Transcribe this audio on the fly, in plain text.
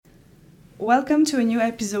Welcome to a new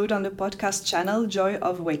episode on the podcast channel Joy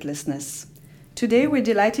of Weightlessness. Today we're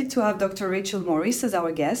delighted to have Dr. Rachel Maurice as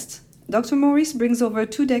our guest. Dr. Maurice brings over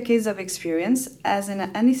 2 decades of experience as an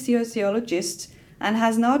anesthesiologist and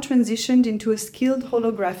has now transitioned into a skilled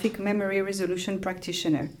holographic memory resolution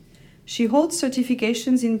practitioner. She holds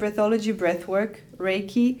certifications in breathology breathwork,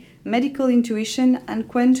 Reiki, medical intuition, and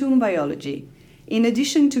quantum biology, in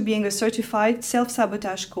addition to being a certified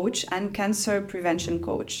self-sabotage coach and cancer prevention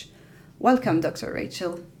coach. Welcome, Dr.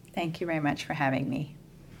 Rachel. Thank you very much for having me.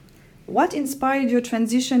 What inspired your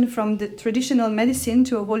transition from the traditional medicine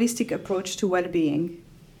to a holistic approach to well-being?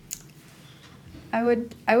 I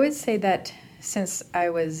would say that since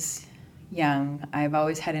I was young, I've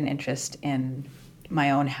always had an interest in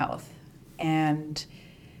my own health. And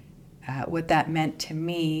what that meant to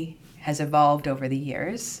me has evolved over the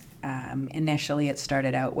years. Initially, it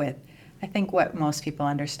started out with, I think, what most people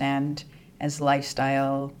understand as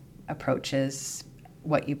lifestyle approaches,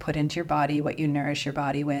 what you put into your body, what you nourish your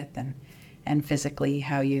body with, and physically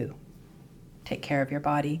how you take care of your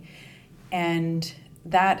body. And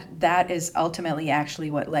that is ultimately actually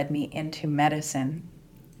what led me into medicine.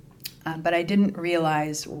 But I didn't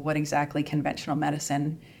realize what exactly conventional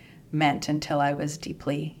medicine meant until I was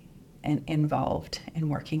deeply involved in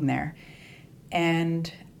working there.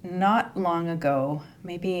 And not long ago,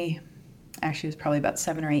 actually it was probably about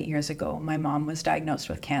 7 or 8 years ago, my mom was diagnosed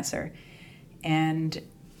with cancer. And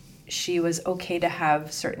she was okay to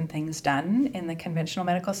have certain things done in the conventional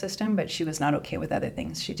medical system, but she was not okay with other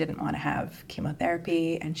things. She didn't want to have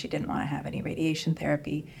chemotherapy, and she didn't want to have any radiation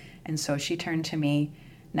therapy. And so she turned to me,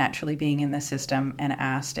 naturally being in the system, and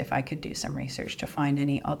asked if I could do some research to find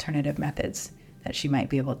any alternative methods that she might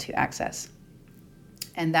be able to access.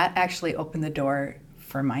 And that actually opened the door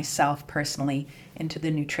for myself personally into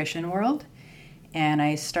the nutrition world. And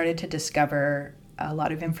I started to discover a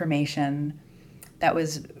lot of information that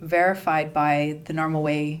was verified by the normal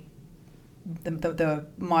way the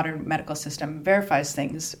modern medical system verifies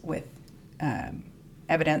things with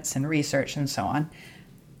evidence and research and so on.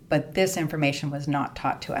 But this information was not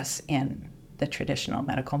taught to us in the traditional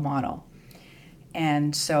medical model.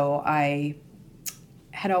 And so I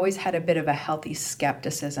had always had a bit of a healthy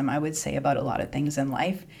skepticism, I would say, about a lot of things in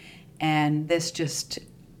life. And this just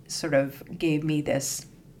sort of gave me this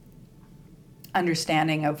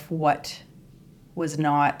understanding of what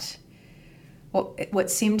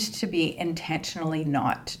seemed to be intentionally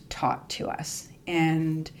not taught to us.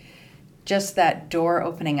 And just that door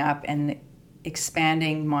opening up and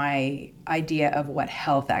expanding my idea of what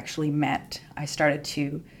health actually meant, I started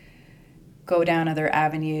to go down other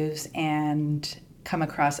avenues and come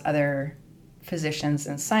across other physicians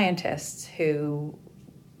and scientists who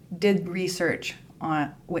did research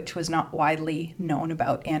on which was not widely known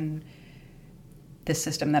about in the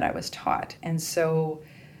system that I was taught. And so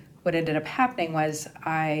what ended up happening was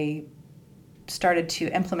I started to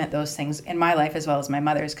implement those things in my life as well as my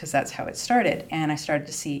mother's, because that's how it started. And I started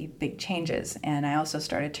to see big changes. And I also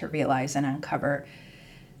started to realize and uncover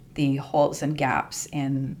the holes and gaps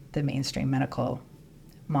in the mainstream medical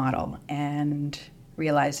model, and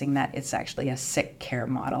realizing that it's actually a sick care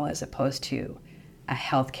model as opposed to a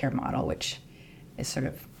health care model, which is sort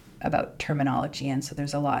of about terminology. And so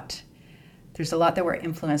there's a lot that we're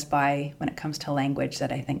influenced by when it comes to language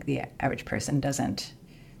that I think the average person doesn't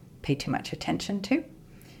pay too much attention to.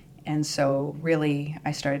 And so really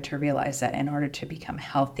I started to realize that in order to become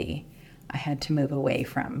healthy, I had to move away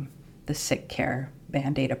from the sick care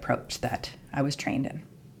Band-Aid approach that I was trained in.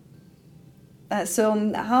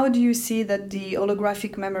 So how do you see that the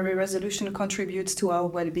holographic memory resolution contributes to our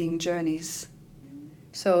well-being journeys?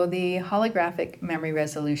 So the holographic memory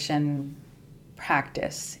resolution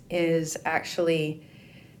practice is actually,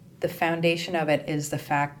 the foundation of it is the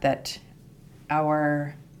fact that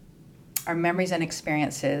our memories and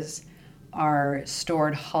experiences are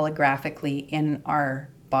stored holographically in our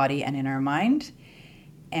body and in our mind.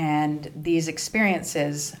 And these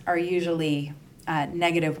experiences are usually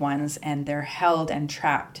negative ones, and they're held and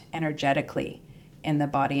trapped energetically in the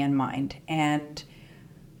body and mind. And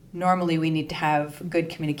normally we need to have good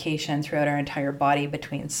communication throughout our entire body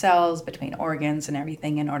between cells, between organs and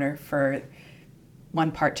everything, in order for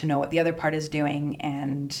one part to know what the other part is doing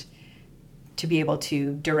and to be able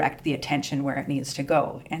to direct the attention where it needs to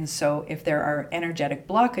go. And so if there are energetic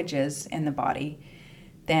blockages in the body,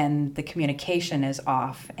 then the communication is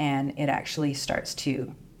off, and it actually starts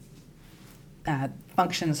to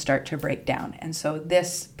functions start to break down. And so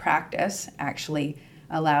this practice actually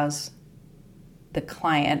allows the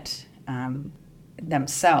client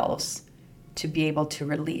themselves to be able to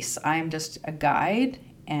release. I'm just a guide,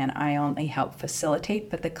 and I only help facilitate,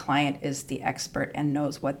 but the client is the expert and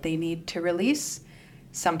knows what they need to release.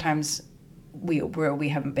 Sometimes we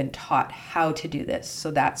haven't been taught how to do this, so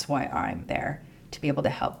that's why I'm there, to be able to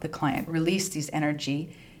help the client release these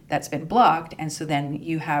energy that's been blocked, and so then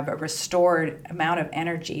you have a restored amount of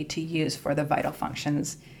energy to use for the vital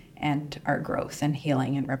functions and our growth and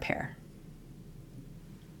healing and repair.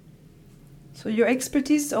 So your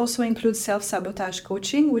expertise also includes self-sabotage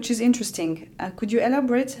coaching, which is interesting. Could you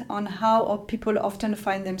elaborate on how people often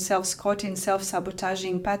find themselves caught in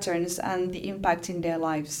self-sabotaging patterns and the impact in their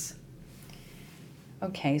lives?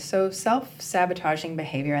 Okay, so self-sabotaging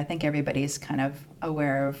behavior, I think everybody's kind of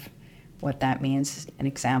aware of what that means. An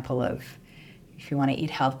example of if you want to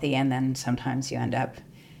eat healthy and then sometimes you end up,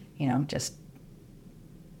 just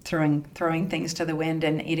throwing things to the wind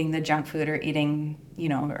and eating the junk food or eating,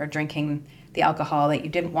 or drinking the alcohol that you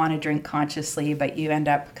didn't want to drink consciously, but you end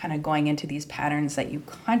up kind of going into these patterns that you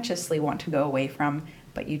consciously want to go away from,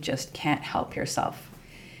 but you just can't help yourself.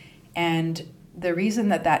 And the reason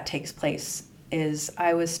that takes place is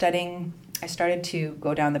I started to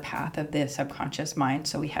go down the path of the subconscious mind.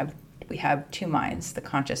 So we have two minds, the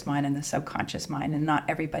conscious mind and the subconscious mind, and not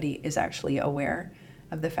everybody is actually aware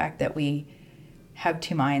of the fact that we have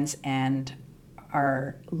two minds and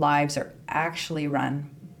our lives are actually run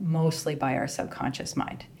mostly by our subconscious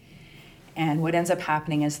mind. And what ends up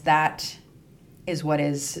happening is that is what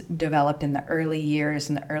is developed in the early years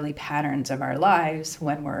and the early patterns of our lives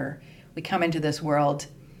when we come into this world,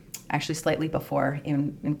 actually slightly before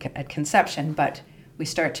at conception, but we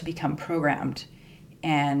start to become programmed.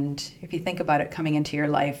 And if you think about it, coming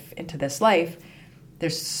into this life,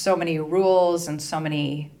 there's so many rules and so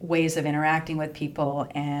many ways of interacting with people.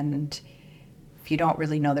 And if you don't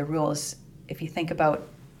really know the rules, if you think about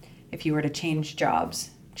if you were to change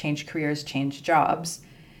careers, change jobs,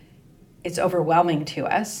 it's overwhelming to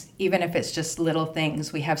us. Even if it's just little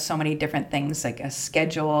things, we have so many different things like a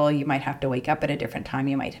schedule. You might have to wake up at a different time.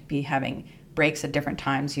 You might be having breaks at different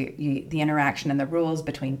times. The interaction and the rules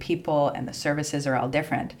between people and the services are all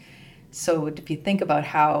different. So if you think about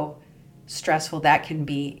how stressful that can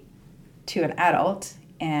be to an adult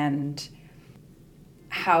and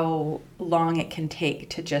how long it can take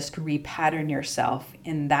to just repattern yourself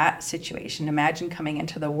in that situation. Imagine coming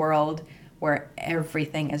into the world where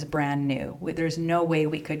everything is brand new. There's no way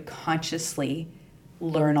we could consciously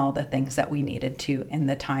learn all the things that we needed to in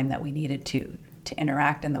the time that we needed to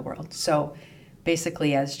interact in the world. So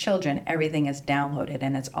basically as children, everything is downloaded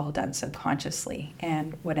and it's all done subconsciously.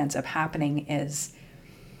 And what ends up happening is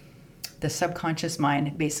the subconscious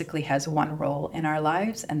mind basically has one role in our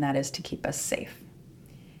lives, and that is to keep us safe.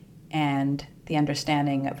 And the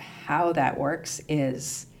understanding of how that works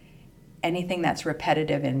is anything that's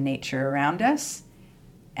repetitive in nature around us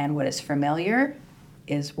and what is familiar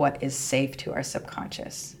is what is safe to our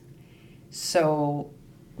subconscious. So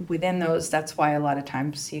within those, that's why a lot of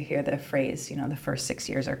times you hear the phrase, the first 6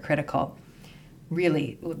 years are critical.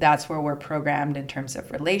 Really, that's where we're programmed in terms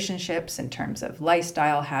of relationships, in terms of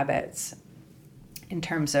lifestyle habits, in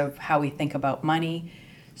terms of how we think about money.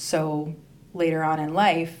 So later on in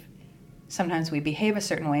life, sometimes we behave a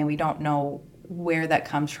certain way and we don't know where that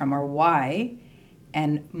comes from or why.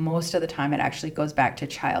 And most of the time it actually goes back to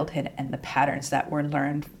childhood and the patterns that were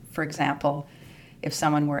learned. For example, if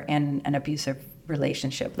someone were in an abusive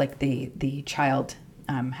relationship, like the child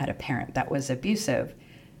had a parent that was abusive,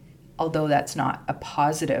 although that's not a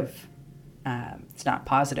positive,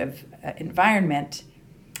 environment,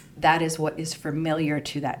 that is what is familiar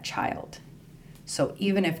to that child. So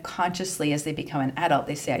even if consciously as they become an adult,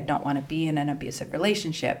 they say, I don't want to be in an abusive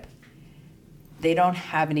relationship, they don't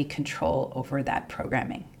have any control over that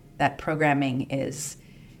programming. That programming is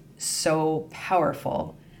so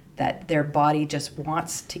powerful that their body just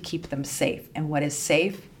wants to keep them safe. And what is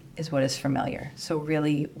safe is what is familiar. So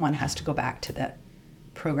really one has to go back to the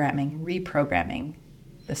reprogramming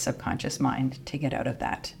the subconscious mind to get out of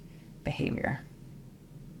that behavior.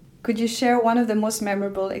 Could you share one of the most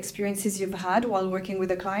memorable experiences you've had while working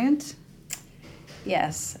with a client?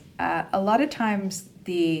 Yes. A lot of times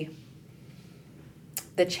the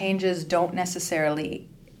changes don't necessarily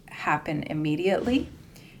happen immediately.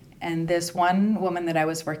 And this one woman that I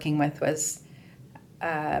was working with was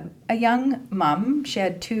a young mom. She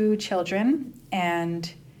had 2 children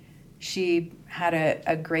and she had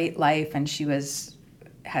a great life, and she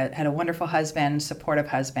had a wonderful husband, supportive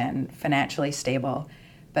husband, financially stable.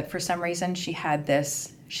 But for some reason, she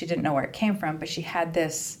didn't know where it came from, but she had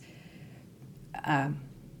this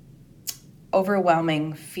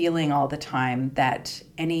overwhelming feeling all the time that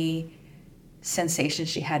any sensation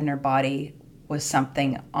she had in her body was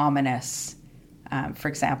something ominous, For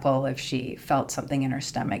example, if she felt something in her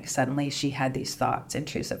stomach, suddenly she had these thoughts,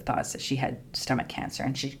 intrusive thoughts, that she had stomach cancer,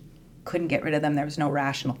 and she couldn't get rid of them. There was no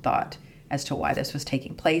rational thought as to why this was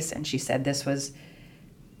taking place. And she said this was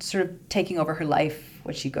sort of taking over her life.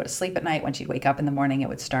 When she'd go to sleep at night, when she'd wake up in the morning, it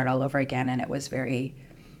would start all over again. And it was very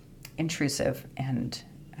intrusive and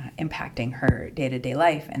impacting her day-to-day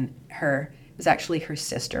life. And it was actually her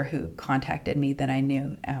sister who contacted me that I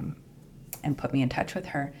knew and put me in touch with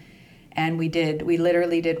her. And we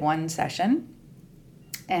literally did one session,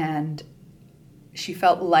 and she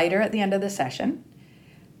felt lighter at the end of the session.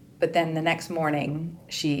 But then the next morning,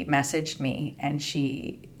 she messaged me and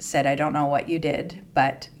she said, I don't know what you did,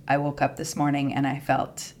 but I woke up this morning and I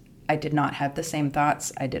felt I did not have the same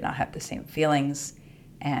thoughts. I did not have the same feelings.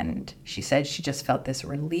 And she said she just felt this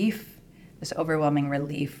relief, this overwhelming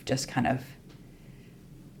relief just kind of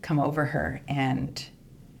come over her. And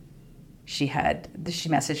she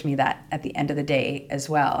messaged me that at the end of the day as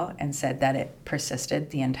well, and said that it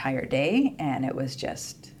persisted the entire day, and it was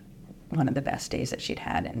just one of the best days that she'd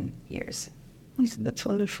had in years. That's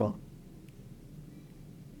wonderful.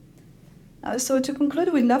 So to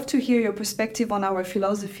conclude, we'd love to hear your perspective on our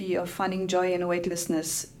philosophy of finding joy in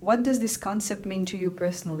weightlessness. What does this concept mean to you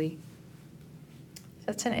personally?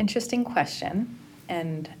 That's an interesting question,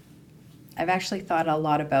 and I've actually thought a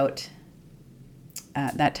lot about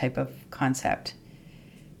that type of concept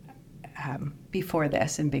before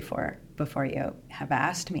this and before you have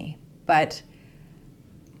asked me. But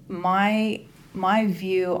my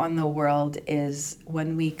view on the world is,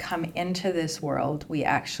 when we come into this world, we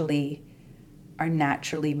actually are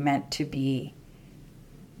naturally meant to be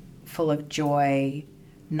full of joy,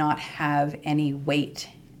 not have any weight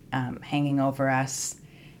hanging over us.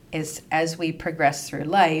 As we progress through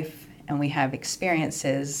life and we have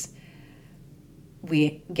experiences,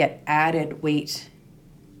 we get added weight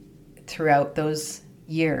throughout those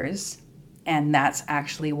years. And that's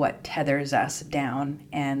actually what tethers us down.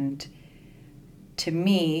 And to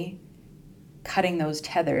me, cutting those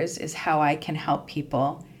tethers is how I can help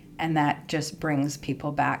people. And that just brings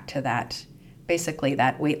people back to that, basically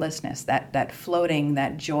that weightlessness, that floating,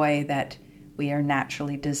 that joy that we are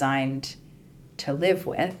naturally designed to live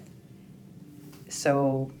with.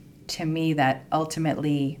 So to me, that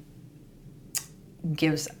ultimately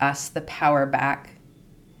gives us the power back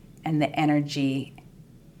and the energy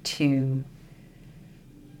to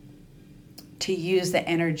use the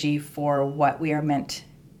energy for what we are meant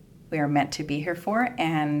to be here for.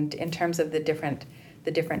 And in terms of the different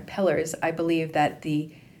pillars, I believe that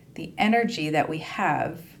the energy that we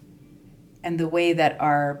have and the way that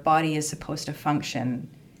our body is supposed to function,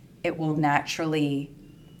 it will naturally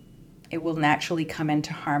come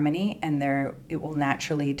into harmony, and it will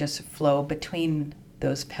naturally just flow between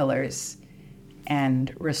those pillars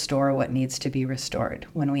and restore what needs to be restored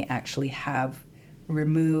when we actually have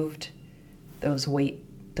removed those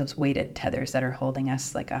weighted tethers that are holding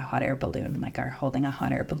us like a hot air balloon, like are holding a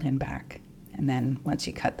hot air balloon back. And then once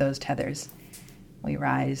you cut those tethers, we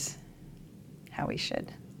rise how we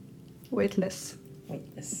should. Weightless.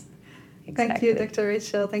 Exactly. Thank you, Dr.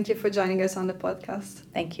 Rachel. Thank you for joining us on the podcast.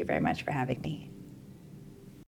 Thank you very much for having me.